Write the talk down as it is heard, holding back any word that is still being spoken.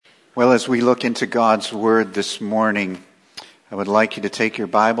Well, as we look into God's Word this morning, I would like you to take your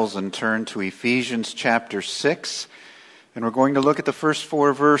Bibles and turn to Ephesians chapter 6. And we're going to look at the first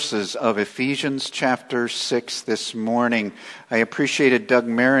 4 verses of Ephesians chapter 6 this morning. I appreciated Doug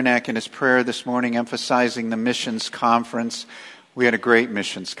Marinak in his prayer this morning emphasizing the missions conference. We had a great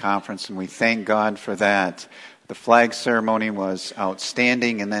missions conference, and we thank God for that. The flag ceremony was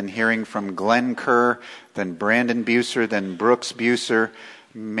outstanding, and then hearing from Glenn Kerr, then Brandon Buser, then Brooks Buser.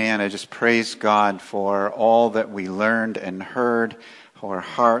 Man, I just praise God for all that we learned and heard. Our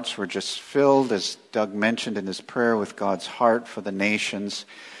hearts were just filled, as Doug mentioned in his prayer, with God's heart for the nations.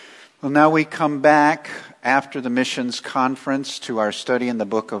 Well, now we come back after the missions conference to our study in the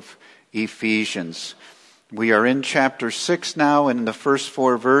book of Ephesians. We are in chapter 6 now, and in the first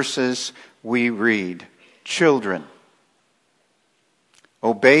 4 verses we read, "Children,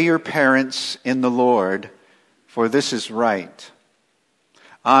 obey your parents in the Lord, for this is right.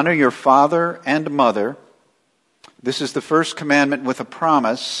 Honor your father and mother. This is the first commandment with a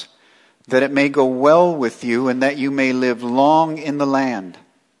promise, that it may go well with you and that you may live long in the land.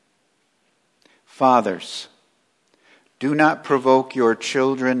 Fathers, do not provoke your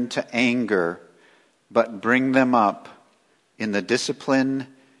children to anger, but bring them up in the discipline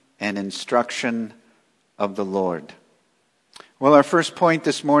and instruction of the Lord." Well, our first point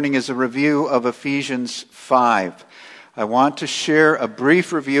this morning is a review of Ephesians 5. I want to share a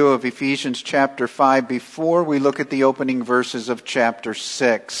brief review of Ephesians chapter 5 before we look at the opening verses of chapter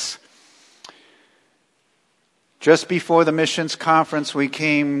 6. Just before the missions conference, we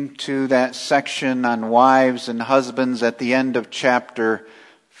came to that section on wives and husbands at the end of chapter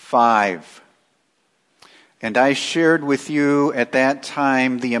 5. And I shared with you at that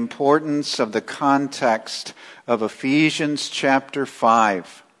time the importance of the context of Ephesians chapter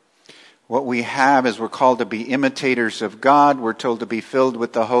 5. What we have is we're called to be imitators of God. We're told to be filled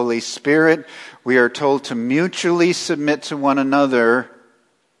with the Holy Spirit. We are told to mutually submit to one another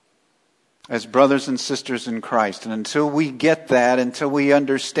as brothers and sisters in Christ. And until we get that, until we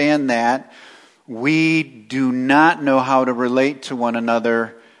understand that, we do not know how to relate to one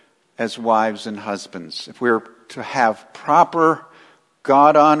another as wives and husbands. If we're to have proper,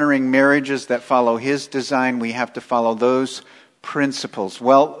 God-honoring marriages that follow His design, we have to follow those principles.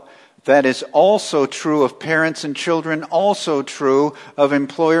 Well, that is also true of parents and children, also true of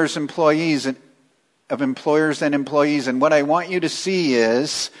employers and employees. And what I want you to see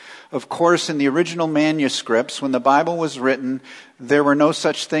is, of course, in the original manuscripts, when the Bible was written, there were no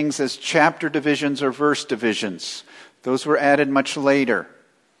such things as chapter divisions or verse divisions. Those were added much later.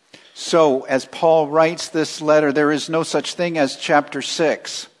 So, as Paul writes this letter, there is no such thing as chapter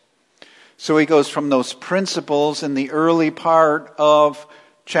 6. So he goes from those principles in the early part of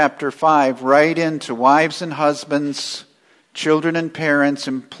chapter 5 right into wives and husbands, children and parents,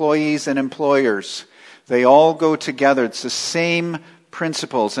 employees and employers. They all go together. It's the same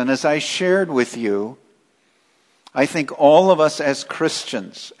principles. And as I shared with you, I think all of us as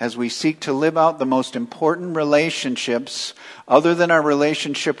Christians, as we seek to live out the most important relationships, other than our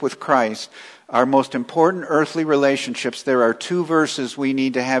relationship with Christ, our most important earthly relationships, there are 2 verses we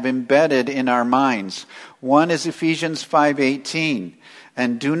need to have embedded in our minds. One is Ephesians 5:18.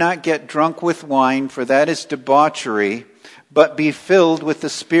 "And do not get drunk with wine, for that is debauchery, but be filled with the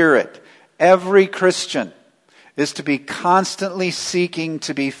Spirit." Every Christian is to be constantly seeking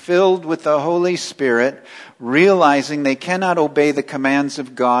to be filled with the Holy Spirit, realizing they cannot obey the commands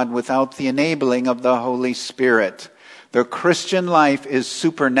of God without the enabling of the Holy Spirit. The Christian life is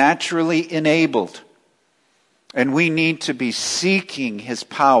supernaturally enabled, and we need to be seeking His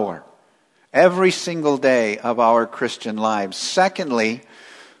power every single day of our Christian lives. Secondly,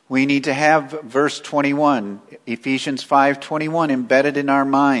 we need to have verse 21, Ephesians 5:21, embedded in our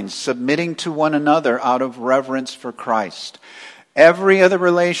minds, submitting to one another out of reverence for Christ. Every other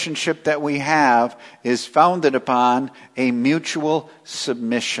relationship that we have is founded upon a mutual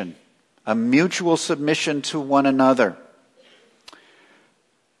submission to one another.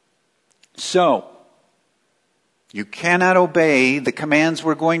 So, you cannot obey the commands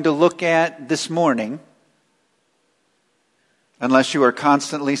we're going to look at this morning unless you are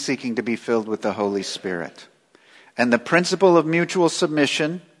constantly seeking to be filled with the Holy Spirit. And the principle of mutual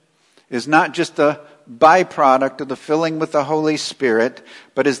submission is not just a byproduct of the filling with the Holy Spirit,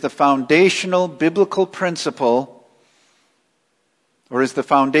 but is the foundational biblical principle, or is the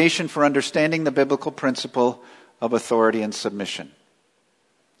foundation for understanding the biblical principle of authority and submission.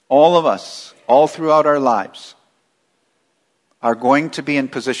 All of us, all throughout our lives, are going to be in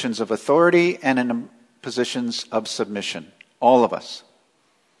positions of authority and in positions of submission. All of us.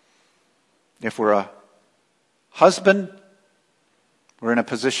 If we're a husband, We're in a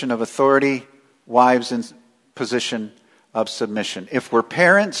position of authority, wives in position of submission. If we're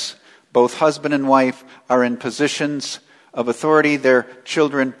parents, both husband and wife are in positions of authority. Their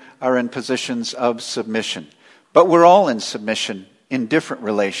children are in positions of submission. But we're all in submission in different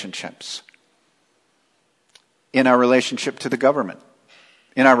relationships. In our relationship to the government,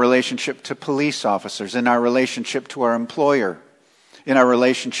 in our relationship to police officers, in our relationship to our employer, in our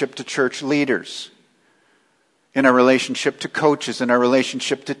relationship to church leaders, in our relationship to coaches, in our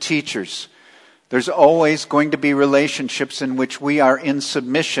relationship to teachers. There's always going to be relationships in which we are in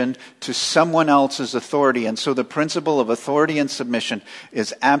submission to someone else's authority. And so the principle of authority and submission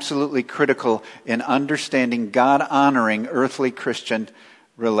is absolutely critical in understanding God-honoring earthly Christian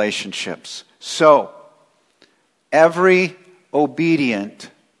relationships. So, every obedient,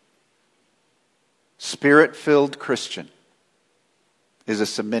 Spirit-filled Christian is a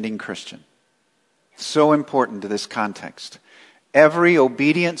submitting Christian. So important to this context. Every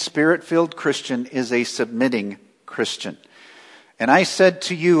obedient, Spirit-filled Christian is a submitting Christian. And I said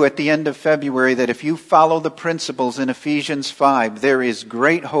to you at the end of February that if you follow the principles in Ephesians 5, there is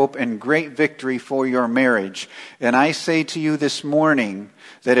great hope and great victory for your marriage. And I say to you this morning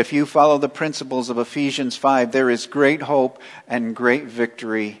that if you follow the principles of Ephesians 5, there is great hope and great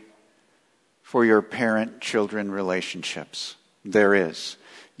victory for your parent-children relationships. There is.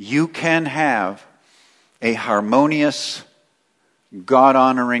 You can have a harmonious,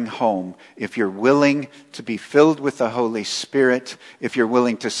 God-honoring home if you're willing to be filled with the Holy Spirit, if you're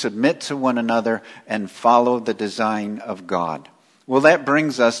willing to submit to one another and follow the design of God. Well, that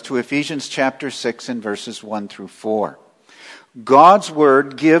brings us to Ephesians chapter 6 and verses 1 through 4. God's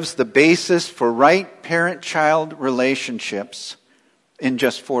Word gives the basis for right parent-child relationships in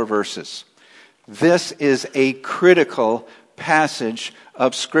just 4 verses. This is a critical passage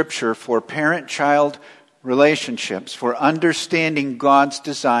of Scripture for parent-child relationships, for understanding God's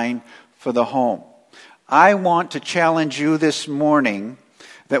design for the home. I want to challenge you this morning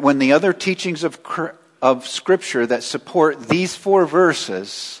that when the other teachings of Scripture that support these 4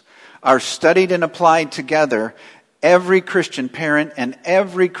 verses are studied and applied together, every Christian parent and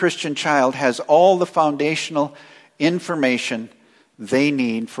every Christian child has all the foundational information they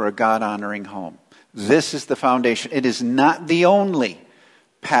need for a God-honoring home. This is the foundation. It is not the only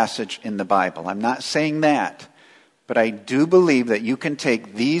passage in the Bible. I'm not saying that. But I do believe that you can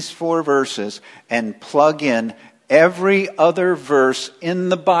take these 4 verses and plug in every other verse in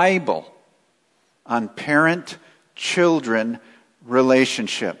the Bible on parent-children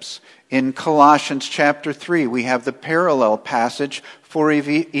relationships. In Colossians chapter 3, we have the parallel passage for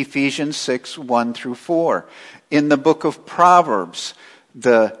Ephesians 6, 1 through 4. In the book of Proverbs,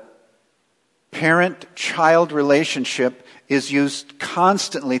 the parent-child relationship is used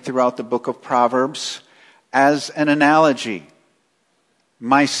constantly throughout the book of Proverbs as an analogy.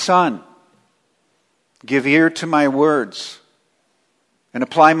 My son, give ear to my words and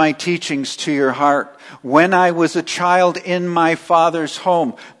apply my teachings to your heart. When I was a child in my father's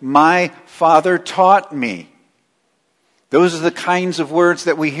home, my father taught me. Those are the kinds of words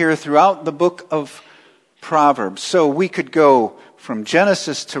that we hear throughout the book of Proverbs. So we could go from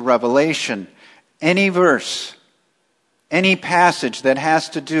Genesis to Revelation, any verse, any passage that has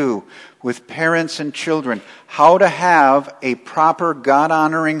to do with parents and children, how to have a proper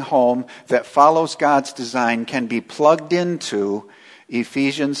God-honoring home that follows God's design can be plugged into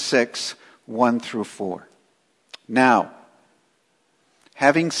Ephesians 6, 1 through 4. Now,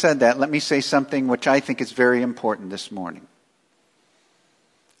 having said that, let me say something which I think is very important this morning.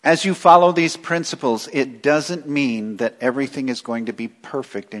 As you follow these principles, it doesn't mean that everything is going to be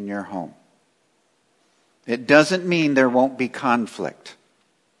perfect in your home. It doesn't mean there won't be conflict.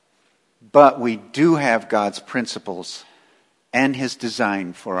 But we do have God's principles and His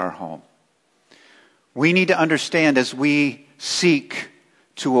design for our home. We need to understand as we seek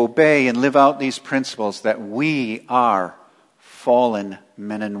to obey and live out these principles that we are fallen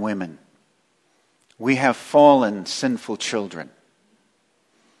men and women. We have fallen, sinful children.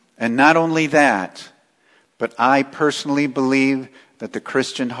 And not only that, but I personally believe that the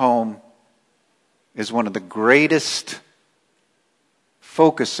Christian home is one of the greatest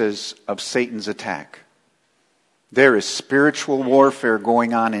focuses of Satan's attack. There is spiritual warfare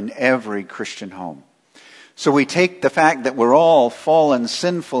going on in every Christian home. So we take the fact that we're all fallen,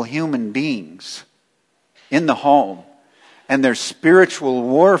 sinful human beings in the home, and there's spiritual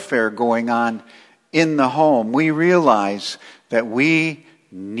warfare going on in the home. We realize that we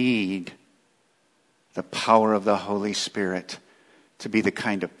need the power of the Holy Spirit to be the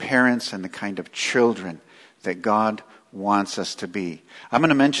kind of parents and the kind of children that God wants us to be. I'm going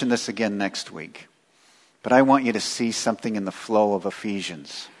to mention this again next week. But I want you to see something in the flow of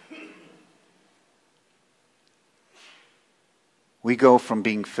Ephesians. We go from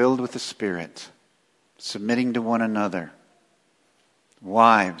being filled with the Spirit, submitting to one another,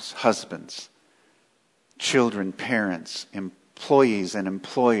 wives, husbands, children, parents, employees and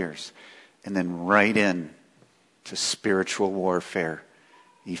employers, and then right in to spiritual warfare.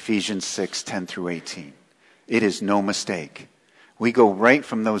 Ephesians 6:10 through 18. It is no mistake. We go right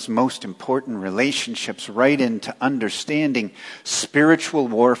from those most important relationships right into understanding spiritual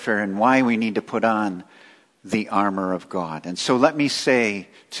warfare and why we need to put on the armor of God. And so let me say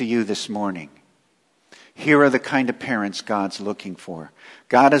to you this morning, here are the kind of parents God's looking for.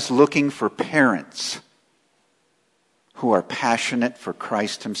 God is looking for parents who are passionate for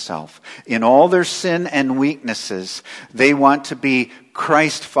Christ himself. In all their sin and weaknesses, they want to be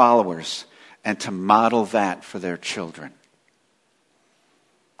Christ followers and to model that for their children.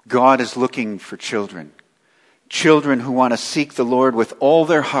 God is looking for children who want to seek the Lord with all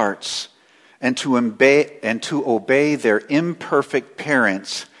their hearts and to obey their imperfect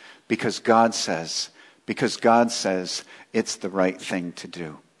parents because God says it's the right thing to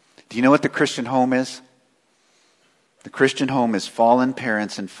do. Do you know what the Christian home is? The Christian home is fallen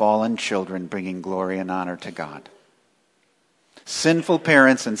parents and fallen children bringing glory and honor to God. Sinful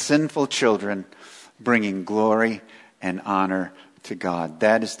parents and sinful children bringing glory and honor to God.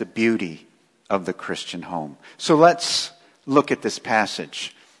 That is the beauty of the Christian home. So let's look at this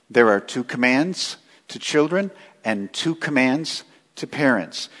passage. There are 2 commands to children and 2 commands to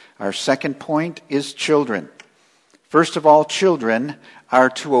parents. Our second point is children. First of all, children are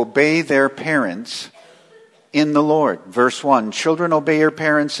to obey their parents in the Lord. Verse 1, children, obey your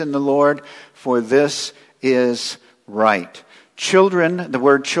parents in the Lord, for this is right. Children, the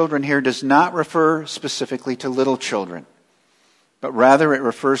word children here does not refer specifically to little children, but rather it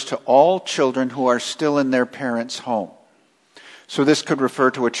refers to all children who are still in their parents' home. So this could refer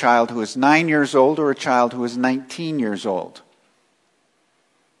to a child who is 9 years old or a child who is 19 years old.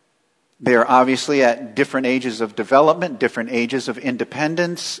 They are obviously at different ages of development, different ages of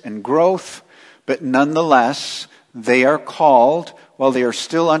independence and growth, but nonetheless, they are called, while they are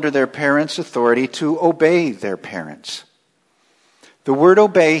still under their parents' authority, to obey their parents. The word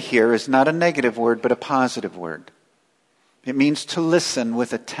obey here is not a negative word, but a positive word. It means to listen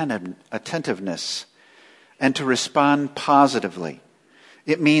with attentiveness and to respond positively.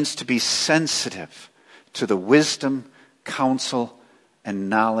 It means to be sensitive to the wisdom, counsel,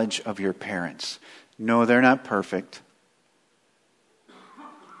 and knowledge of your parents. No, they're not perfect.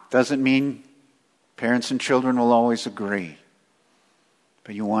 Doesn't mean parents and children will always agree.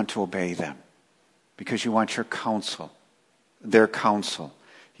 But you want to obey them because you want your counsel, their counsel.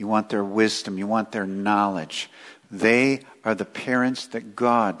 You want their wisdom. You want their knowledge. They are the parents that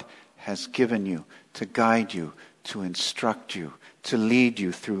God has given you to guide you, to instruct you, to lead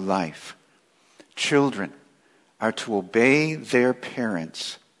you through life. Children are to obey their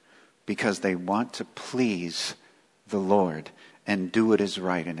parents because they want to please the Lord and do what is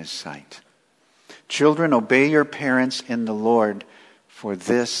right in his sight. Children, obey your parents in the Lord, for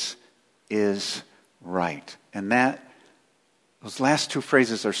this is right. And those last 2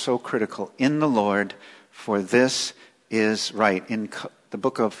 phrases are so critical. In the Lord, for this is right. In the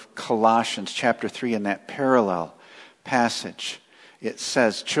book of Colossians, chapter 3, in that parallel passage, it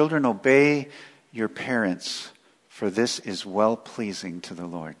says, children, obey your parents, for this is well-pleasing to the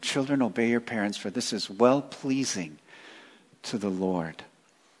Lord. Children, obey your parents, for this is well-pleasing to the Lord.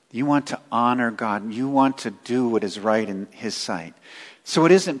 You want to honor God. You want to do what is right in his sight. So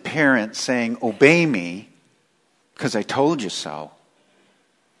it isn't parents saying, obey me because I told you so.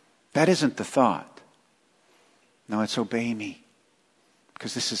 That isn't the thought. No, it's obey me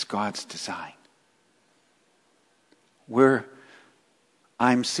because this is God's design.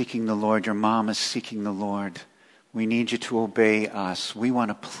 I'm seeking the Lord. Your mom is seeking the Lord. We need you to obey us. We want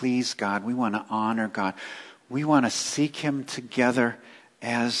to please God. We want to honor God. We want to seek him together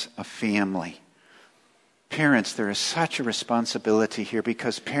as a family. Parents, there is such a responsibility here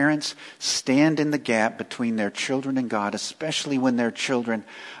because parents stand in the gap between their children and God, especially when their children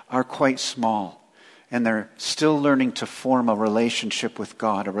are quite small and they're still learning to form a relationship with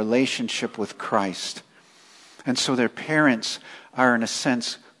God, a relationship with Christ. And so their parents are, in a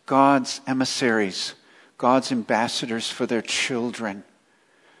sense, God's emissaries, God's ambassadors for their children.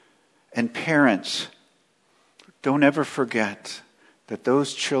 And parents, don't ever forget that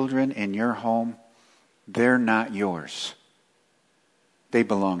those children in your home, they're not yours. They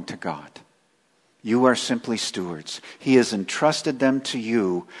belong to God. You are simply stewards. He has entrusted them to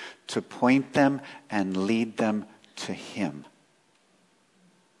you to point them and lead them to him.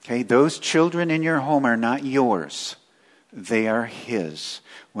 Okay, those children in your home are not yours. They are His.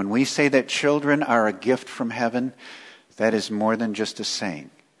 When we say that children are a gift from heaven, that is more than just a saying.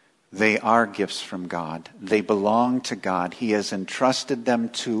 They are gifts from God. They belong to God. He has entrusted them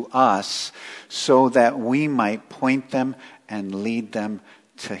to us so that we might point them and lead them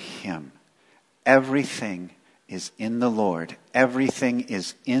to Him. Everything is in the Lord. Everything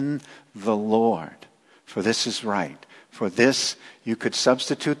is in the Lord. For this is right. For this, you could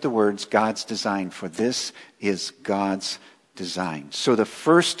substitute the words God's design. For this is God's design. So the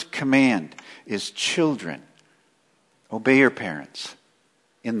first command is children, obey your parents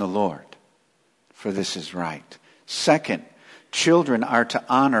in the Lord. For this is right. Second, children are to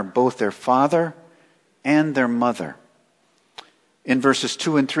honor both their father and their mother. In verses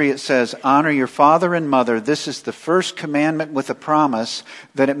 2 and 3 it says, honor your father and mother. This is the first commandment with a promise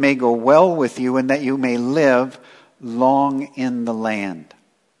that it may go well with you and that you may live long in the land.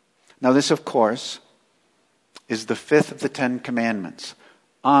 Now this, of course, is the fifth of the 10 commandments.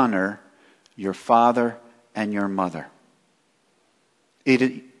 Honor your father and your mother.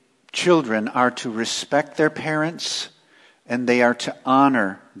 Children are to respect their parents and they are to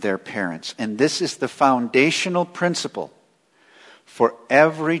honor their parents. And this is the foundational principle for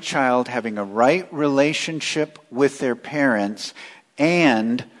every child having a right relationship with their parents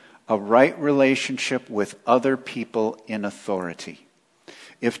and a right relationship with other people in authority.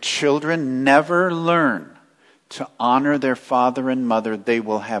 If children never learn to honor their father and mother, they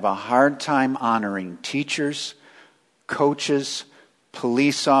will have a hard time honoring teachers, coaches,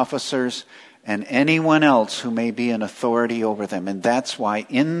 police officers, and anyone else who may be in authority over them. And that's why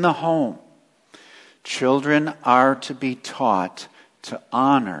in the home, children are to be taught to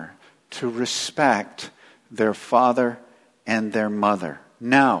honor, to respect their father and their mother.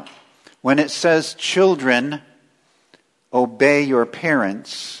 Now, when it says children, obey your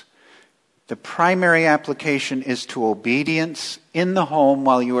parents, the primary application is to obedience in the home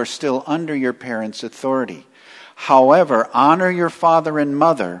while you are still under your parents' authority. However, honor your father and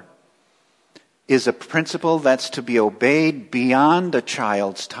mother is a principle that's to be obeyed beyond a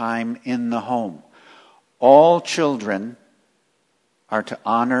child's time in the home. All children are to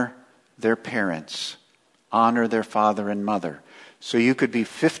honor their parents, honor their father and mother. So you could be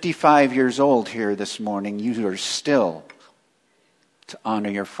 55 years old here this morning. You are still to honor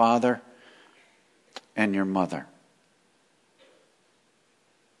your father and your mother.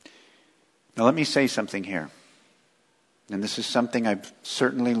 Now let me say something here. And this is something I've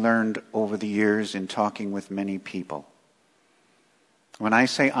certainly learned over the years in talking with many people. When I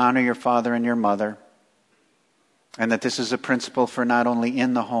say honor your father and your mother, and that this is a principle for not only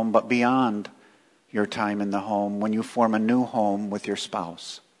in the home but beyond your time in the home, when you form a new home with your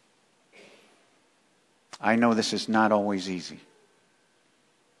spouse. I know this is not always easy.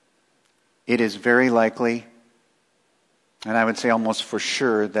 It is very likely, and I would say almost for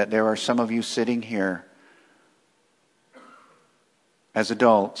sure, that there are some of you sitting here as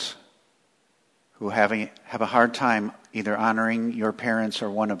adults who have a hard time either honoring your parents or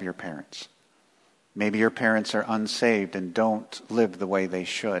one of your parents. Maybe your parents are unsaved and don't live the way they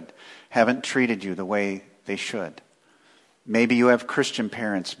should, haven't treated you the way they should. Maybe you have Christian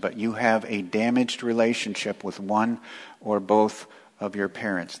parents, but you have a damaged relationship with one or both of your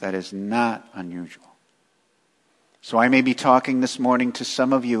parents. That is not unusual. So I may be talking this morning to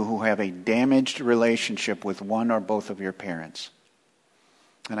some of you who have a damaged relationship with one or both of your parents.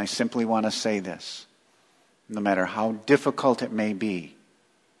 And I simply want to say this. No matter how difficult it may be,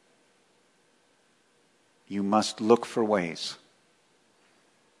 you must look for ways.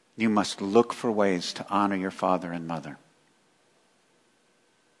 You must look for ways to honor your father and mother.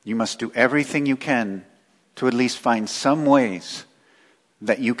 You must do everything you can to at least find some ways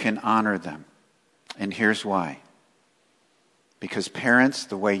that you can honor them. And here's why. Because parents,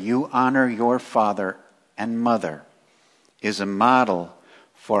 the way you honor your father and mother is a model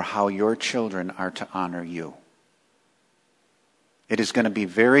for how your children are to honor you. It is going to be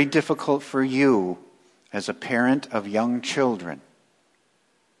very difficult for you as a parent of young children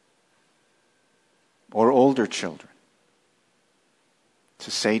or older children to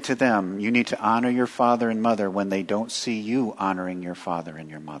say to them, you need to honor your father and mother when they don't see you honoring your father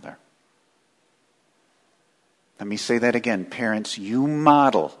and your mother. Let me say that again. Parents, you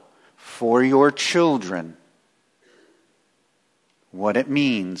model for your children what it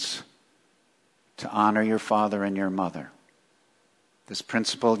means to honor your father and your mother. This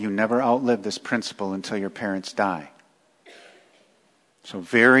principle, you never outlive this principle until your parents die. So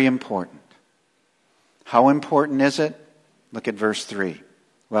very important. How important is it? Look at verse 3.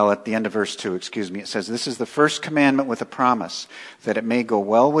 At the end of verse 2, it says, "This is the first commandment with a promise, that it may go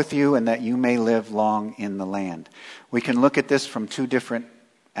well with you and that you may live long in the land." We can look at this from two different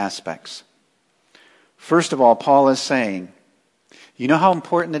aspects. First of all, Paul is saying, you know how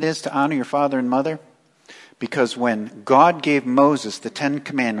important it is to honor your father and mother? Because when God gave Moses the 10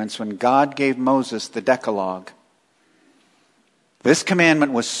 Commandments, when God gave Moses the Decalogue, this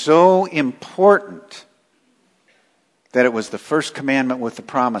commandment was so important that it was the first commandment with the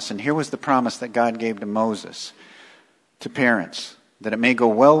promise. And here was the promise that God gave to Moses, to parents, that it may go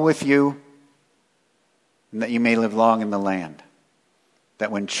well with you and that you may live long in the land.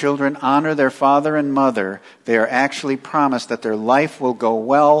 That when children honor their father and mother, they are actually promised that their life will go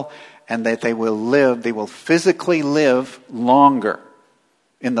well and that they will physically live longer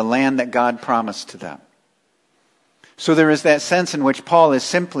in the land that God promised to them. So there is that sense in which Paul is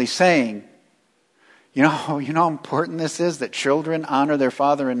simply saying, you know how important this is that children honor their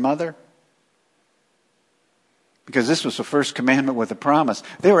father and mother? Because this was the first commandment with a promise.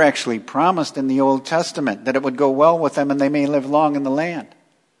 They were actually promised in the Old Testament that it would go well with them and they may live long in the land.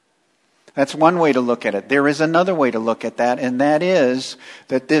 That's one way to look at it. There is another way to look at that, and that is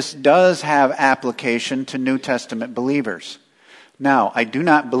that this does have application to New Testament believers. Now, I do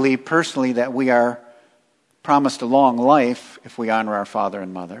not believe personally that we are promised a long life if we honor our father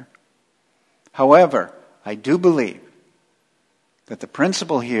and mother. However, I do believe that the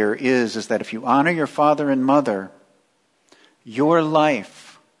principle here is that if you honor your father and mother, your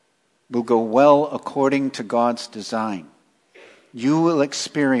life will go well according to God's design. You will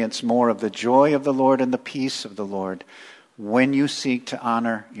experience more of the joy of the Lord and the peace of the Lord when you seek to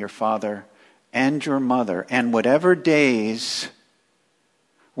honor your father and your mother. And whatever days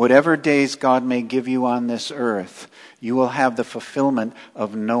God may give you on this earth, you will have the fulfillment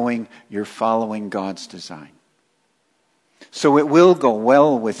of knowing you're following God's design. So it will go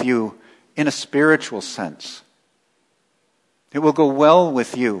well with you in a spiritual sense. It will go well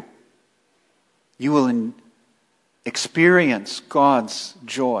with you. You will experience God's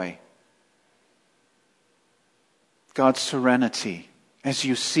joy, God's serenity, as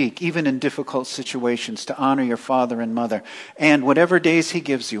you seek, even in difficult situations, to honor your father and mother. And whatever days He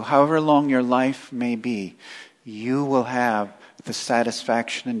gives you, however long your life may be, you will have the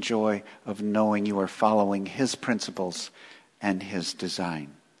satisfaction and joy of knowing you are following His principles and His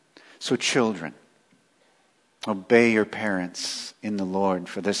design. So children, obey your parents in the Lord,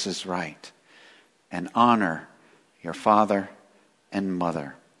 for this is right. And honor your father and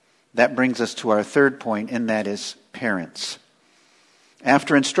mother. That brings us to our third point, and that is parents.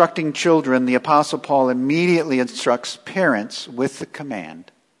 After instructing children, the Apostle Paul immediately instructs parents with the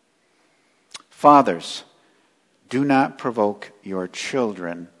command, "Fathers, do not provoke your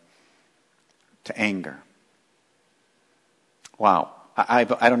children to anger." Wow. I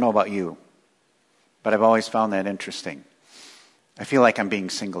don't know about you, but I've always found that interesting. I feel like I'm being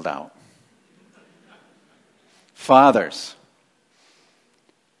singled out. Fathers,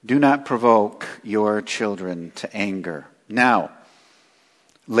 do not provoke your children to anger. Now,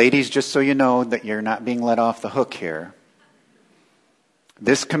 ladies, just so you know that you're not being let off the hook here,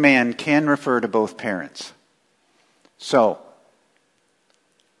 this command can refer to both parents. So,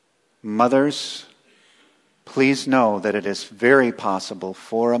 mothers, please know that it is very possible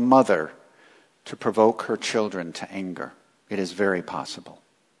for a mother to provoke her children to anger. It is very possible.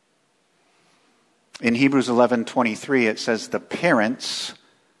 In Hebrews 11:23, it says, "The parents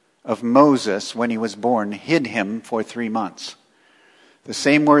of Moses, when he was born, hid him for 3 months." The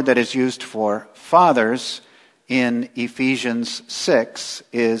same word that is used for fathers in Ephesians 6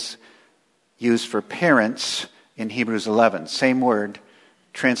 is used for parents in Hebrews 11. Same word,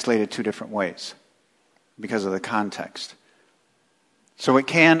 translated 2 different ways because of the context. So it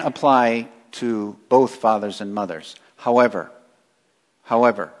can apply to both fathers and mothers. However,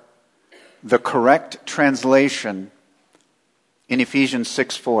 the correct translation in Ephesians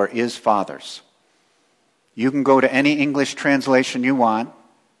 6:4 is fathers. You can go to any English translation you want.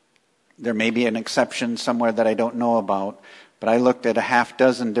 There may be an exception somewhere that I don't know about, but I looked at a half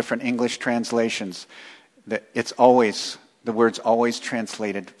dozen different English translations. The word's always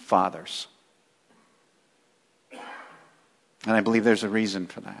translated fathers. And I believe there's a reason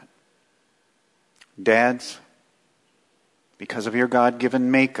for that. Dads, because of your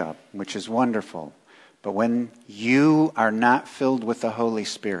God-given makeup, which is wonderful, but when you are not filled with the Holy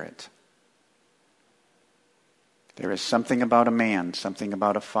Spirit, there is something about a man, something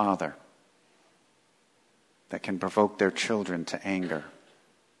about a father that can provoke their children to anger.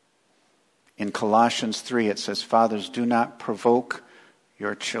 In Colossians 3, it says, "Fathers, do not provoke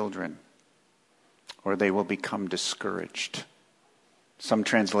your children, or they will become discouraged." Some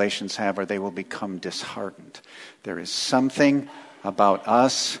translations have, or they will become disheartened. There is something about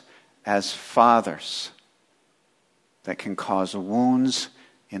us as fathers that can cause wounds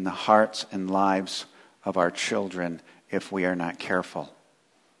in the hearts and lives of our children if we are not careful.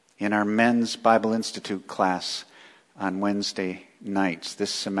 In our Men's Bible Institute class on Wednesday nights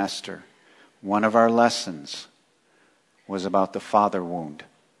this semester, one of our lessons was about the father wound.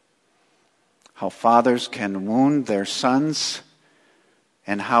 How fathers can wound their sons,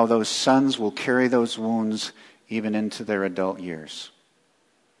 and how those sons will carry those wounds even into their adult years.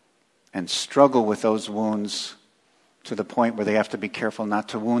 And struggle with those wounds to the point where they have to be careful not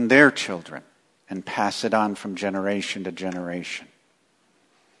to wound their children and pass it on from generation to generation.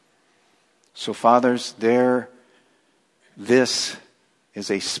 So fathers, this is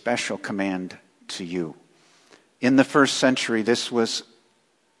a special command to you. In the first century, this was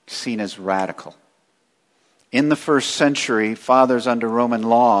seen as radical. In the first century, fathers under Roman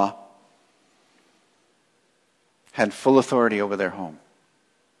law had full authority over their home.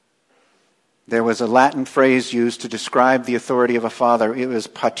 There was a Latin phrase used to describe the authority of a father. It was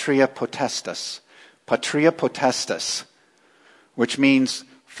patria potestas. Patria potestas, which means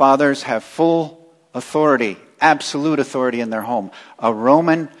fathers have full authority, absolute authority in their home. A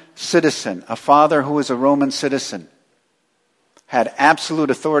Roman citizen, a father who was a Roman citizen, had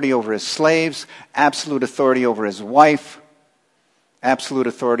absolute authority over his slaves, absolute authority over his wife, absolute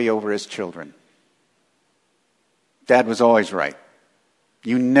authority over his children. Dad was always right.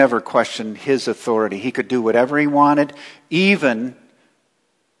 You never questioned his authority. He could do whatever he wanted, even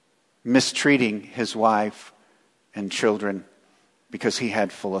mistreating his wife and children, because he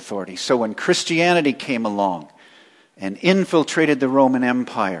had full authority. So when Christianity came along and infiltrated the Roman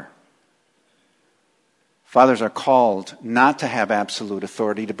Empire, fathers are called not to have absolute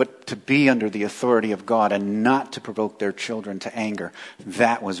authority, but to be under the authority of God and not to provoke their children to anger.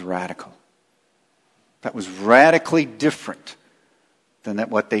 That was radical. That was radically different than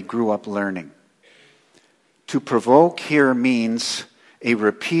what they grew up learning. To provoke here means a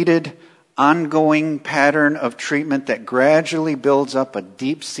repeated, ongoing pattern of treatment that gradually builds up a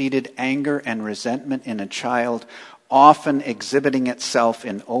deep-seated anger and resentment in a child, often exhibiting itself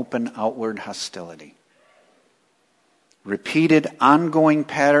in open outward hostility. Repeated, ongoing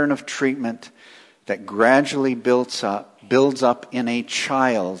pattern of treatment that gradually builds up in a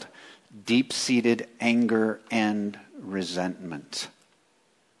child deep-seated anger and resentment.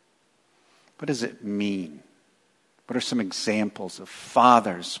 What does it mean? What are some examples of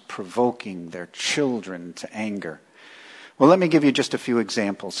fathers provoking their children to anger? Well, let me give you just a few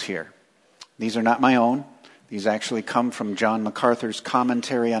examples here. These are not my own. These actually come from John MacArthur's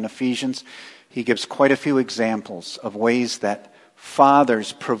commentary on Ephesians. He gives quite a few examples of ways that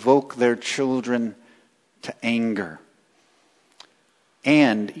fathers provoke their children to anger.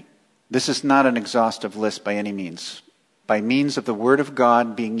 And this is not an exhaustive list by any means. By means of the Word of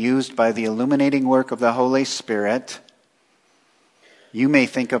God being used by the illuminating work of the Holy Spirit, you may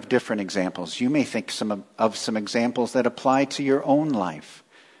think of different examples. You may think of some examples that apply to your own life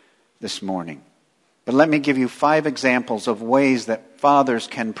this morning. But let me give you 5 examples of ways that fathers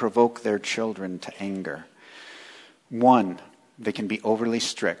can provoke their children to anger. 1, they can be overly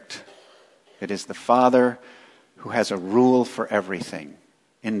strict. It is the father who has a rule for everything.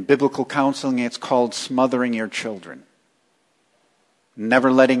 In biblical counseling, it's called smothering your children.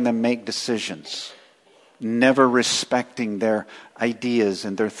 Never letting them make decisions. Never respecting their ideas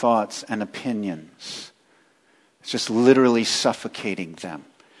and their thoughts and opinions. It's just literally suffocating them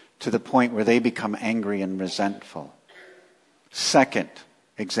to the point where they become angry and resentful. 2nd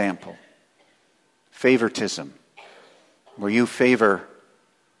example, favoritism, where you favor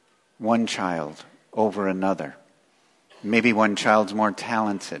one child over another. Maybe one child's more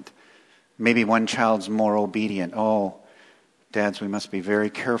talented. Maybe one child's more obedient. Oh, dads, we must be very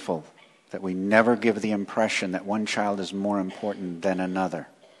careful that we never give the impression that one child is more important than another.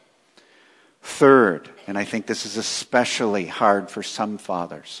 3rd, and I think this is especially hard for some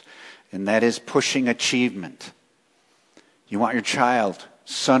fathers, and that is pushing achievement. You want your child,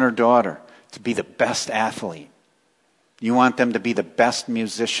 son or daughter, to be the best athlete. You want them to be the best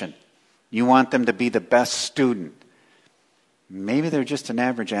musician. You want them to be the best student. Maybe they're just an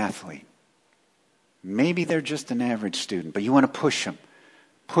average athlete. Maybe they're just an average student, but you want to push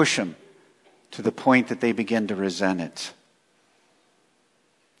them to the point that they begin to resent it.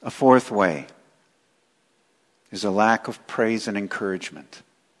 A 4th way is a lack of praise and encouragement.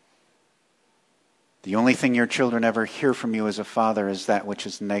 The only thing your children ever hear from you as a father is that which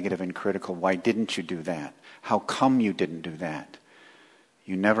is negative and critical. Why didn't you do that? How come you didn't do that?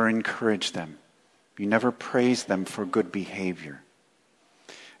 You never encourage them. You never praise them for good behavior.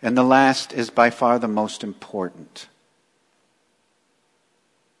 And the last is by far the most important.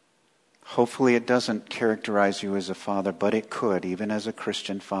 Hopefully it doesn't characterize you as a father, but it could, even as a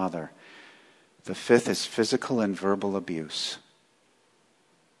Christian father. The fifth is physical and verbal abuse.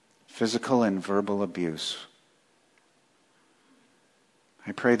 Physical and verbal abuse.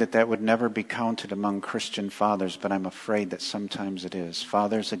 I pray that that would never be counted among Christian fathers, but I'm afraid that sometimes it is.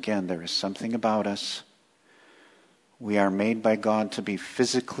 Fathers, again, there is something about us. We are made by God to be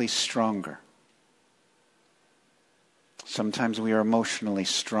physically stronger. Sometimes we are emotionally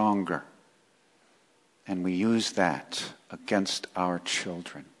stronger. And we use that against our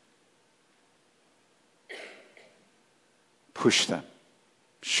children. Push them,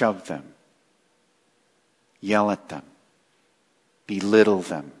 shove them, yell at them, belittle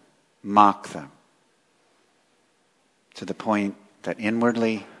them, mock them, to the point that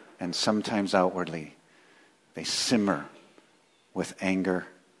inwardly and sometimes outwardly they simmer with anger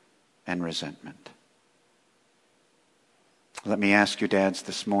and resentment. Let me ask you, dads,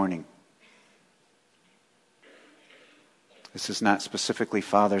 this morning. This is not specifically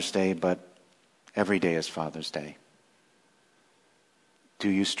Father's Day, but every day is Father's Day. Do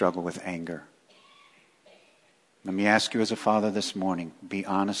you struggle with anger? Let me ask you as a father this morning, be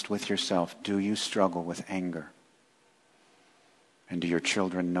honest with yourself. Do you struggle with anger? And do your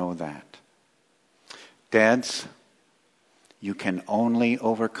children know that? Dads, you can only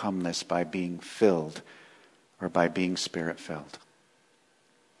overcome this by being filled or by being Spirit-filled.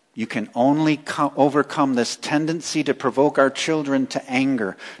 You can only overcome this tendency to provoke our children to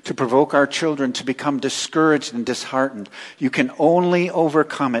anger, to provoke our children to become discouraged and disheartened. You can only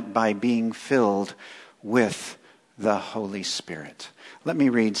overcome it by being filled with the Holy Spirit. Let me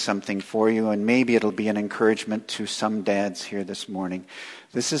read something for you, and maybe it'll be an encouragement to some dads here this morning.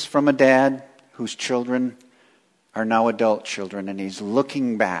 This is from a dad whose children are now adult children, and he's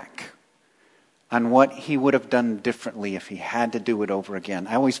looking back on what he would have done differently if he had to do it over again.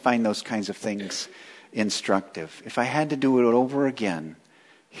 I always find those kinds of things instructive. If I had to do it over again,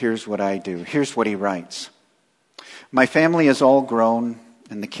 here's what I do. Here's what he writes. My family is all grown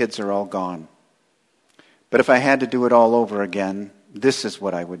and the kids are all gone. But if I had to do it all over again, this is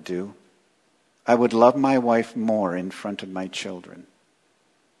what I would do. I would love my wife more in front of my children.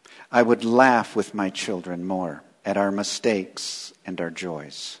 I would laugh with my children more at our mistakes and our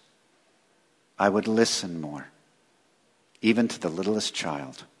joys. I would listen more, even to the littlest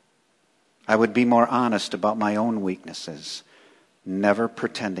child. I would be more honest about my own weaknesses, never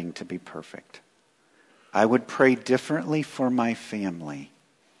pretending to be perfect. I would pray differently for my family.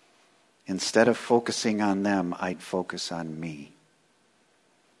 Instead of focusing on them, I'd focus on me.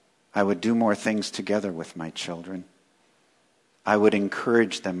 I would do more things together with my children. I would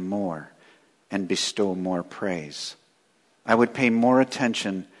encourage them more and bestow more praise. I would pay more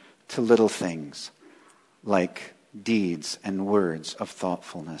attention to little things like deeds and words of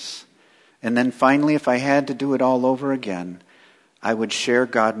thoughtfulness. And then finally, if I had to do it all over again, I would share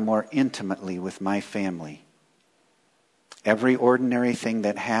God more intimately with my family. Every ordinary thing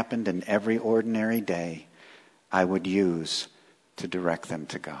that happened in every ordinary day, I would use to direct them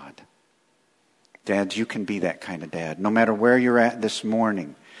to God. Dads, you can be that kind of dad. No matter where you're at this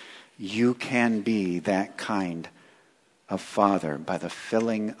morning, you can be that kind of father by the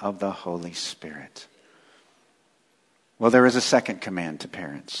filling of the Holy Spirit. Well, there is a second command to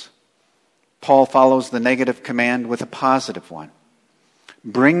parents. Paul follows the negative command with a positive one.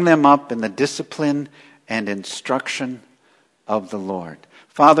 Bring them up in the discipline and instruction of the Lord.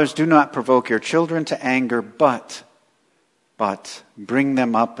 Fathers, do not provoke your children to anger, but bring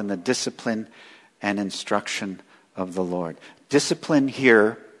them up in the discipline and instruction of the Lord. Discipline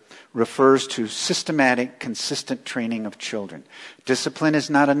here refers to systematic, consistent training of children. Discipline is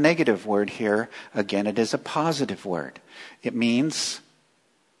not a negative word here. Again, it is a positive word. It means,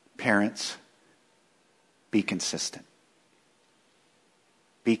 parents, be consistent.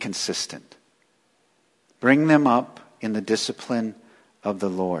 Be consistent. Bring them up in the discipline of the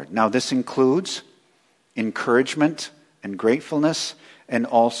Lord. Now, this includes encouragement and gratefulness, and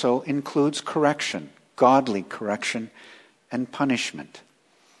also includes correction, godly correction and punishment.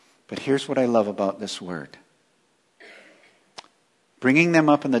 But here's what I love about this word. Bringing them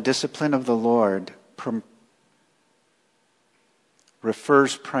up in the discipline of the Lord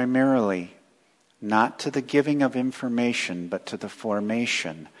refers primarily not to the giving of information, but to the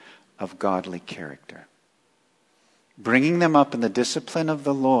formation of godly character. Bringing them up in the discipline of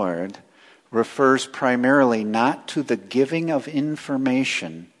the Lord refers primarily not to the giving of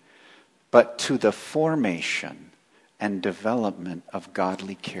information, but to the formation and development of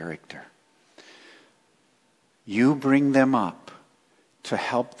godly character. You bring them up to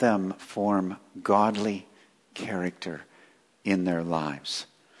help them form godly character in their lives.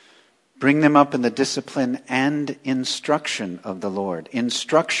 Bring them up in the discipline and instruction of the Lord.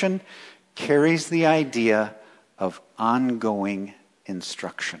 Instruction carries the idea of ongoing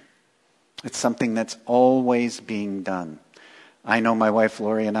instruction. It's something that's always being done. I know my wife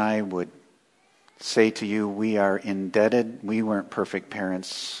Lori and I would say to you, we are indebted. We weren't perfect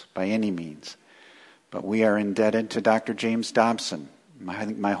parents by any means, but we are indebted to Dr. James Dobson. I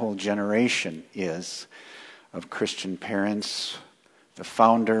think my whole generation is of Christian parents, the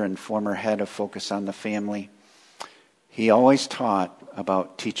founder and former head of Focus on the Family. He always taught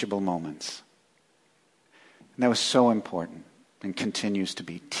about teachable moments. And that was so important and continues to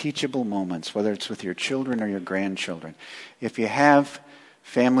be. Teachable moments, whether it's with your children or your grandchildren. If you have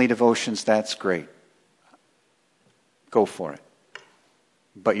family devotions, that's great. Go for it.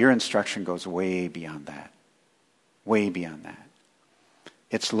 But your instruction goes way beyond that. Way beyond that.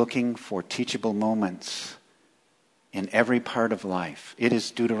 It's looking for teachable moments in every part of life. It is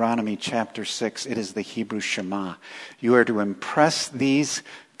Deuteronomy chapter 6. It is the Hebrew Shema. You are to impress these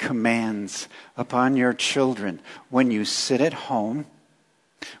commands upon your children when you sit at home,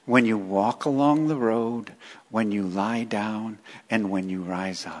 when you walk along the road, when you lie down, and when you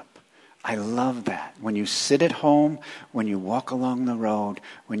rise up. I love that. When you sit at home, when you walk along the road,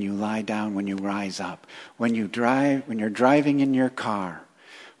 when you lie down, when you rise up, when you're driving in your car,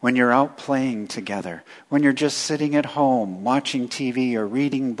 when you're out playing together, when you're just sitting at home watching TV or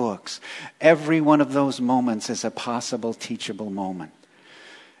reading books. Every one of those moments is a possible teachable moment.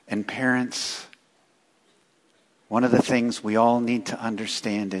 And parents, one of the things we all need to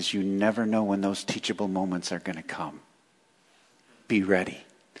understand is you never know when those teachable moments are going to come. Be ready.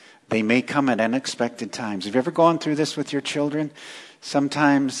 They may come at unexpected times. Have you ever gone through this with your children?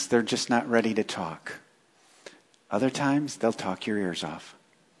 Sometimes they're just not ready to talk. Other times, they'll talk your ears off.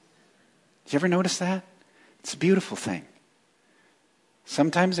 Did you ever notice that? It's a beautiful thing.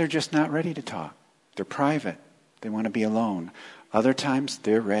 Sometimes they're just not ready to talk. They're private. They want to be alone. Other times,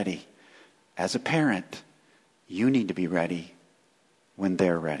 they're ready. As a parent, you need to be ready when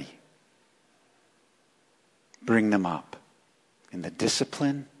they're ready. Bring them up in the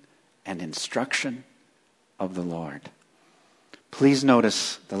discipline and instruction of the Lord. Please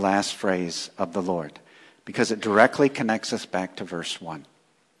notice the last phrase of the Lord, because it directly connects us back to verse 1.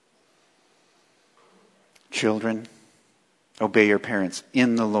 Children, obey your parents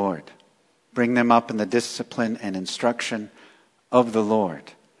in the Lord. Bring them up in the discipline and instruction of the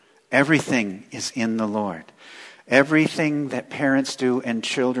Lord. Everything is in the Lord. Everything that parents do and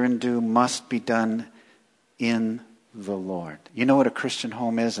children do must be done in the Lord. You know what a Christian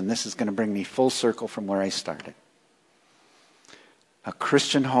home is? And this is going to bring me full circle from where I started. A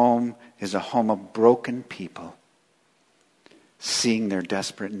Christian home is a home of broken people seeing their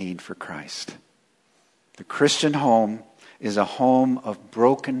desperate need for Christ. The Christian home is a home of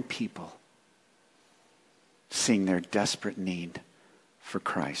broken people seeing their desperate need for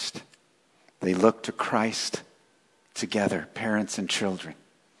Christ. They look to Christ together, parents and children.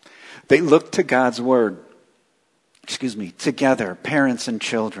 They look to God's Word, together, parents and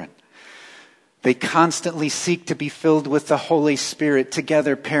children. They constantly seek to be filled with the Holy Spirit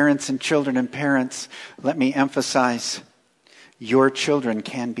together, parents and children. And parents, let me emphasize, your children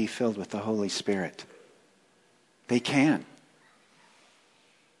can be filled with the Holy Spirit. They can.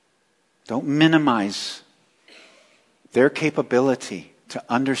 Don't minimize their capability to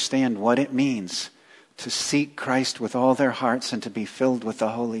understand what it means to seek Christ with all their hearts and to be filled with the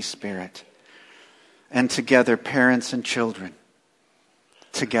Holy Spirit. And together, parents and children,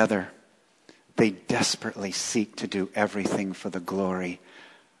 together, they desperately seek to do everything for the glory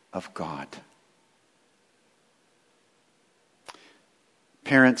of God.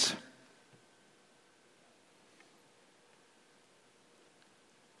 Parents,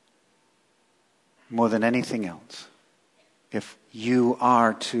 more than anything else, if you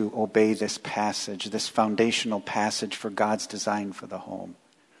are to obey this passage, this foundational passage for God's design for the home,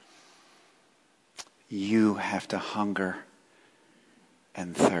 you have to hunger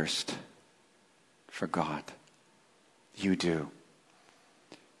and thirst for God. You do.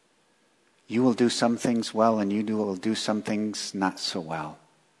 You will do some things well and will do some things not so well.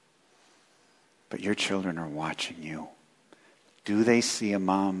 But your children are watching you. Do they see a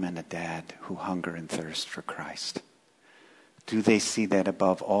mom and a dad who hunger and thirst for Christ? Do they see that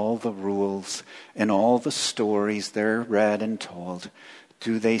above all the rules and all the stories they're read and told?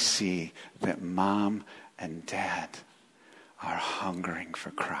 Do they see that mom and dad are hungering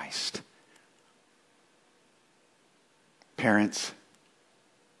for Christ? Parents,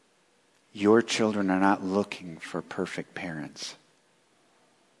 your children are not looking for perfect parents.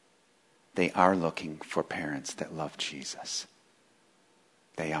 They are looking for parents that love Jesus.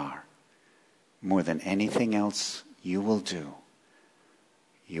 They are. More than anything else you will do,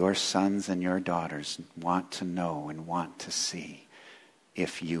 your sons and your daughters want to know and want to see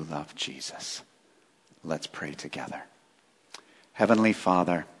if you love Jesus. Let's pray together. Heavenly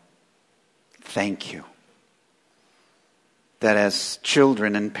Father, thank you that as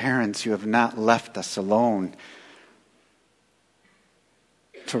children and parents you have not left us alone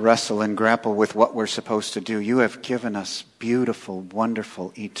to wrestle and grapple with what we're supposed to do. You have given us beautiful,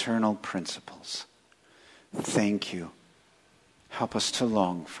 wonderful, eternal principles. Thank you. Help us to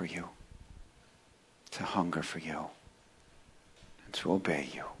long for you, to hunger for you, and to obey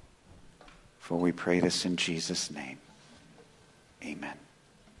you. For we pray this in Jesus' name. Amen.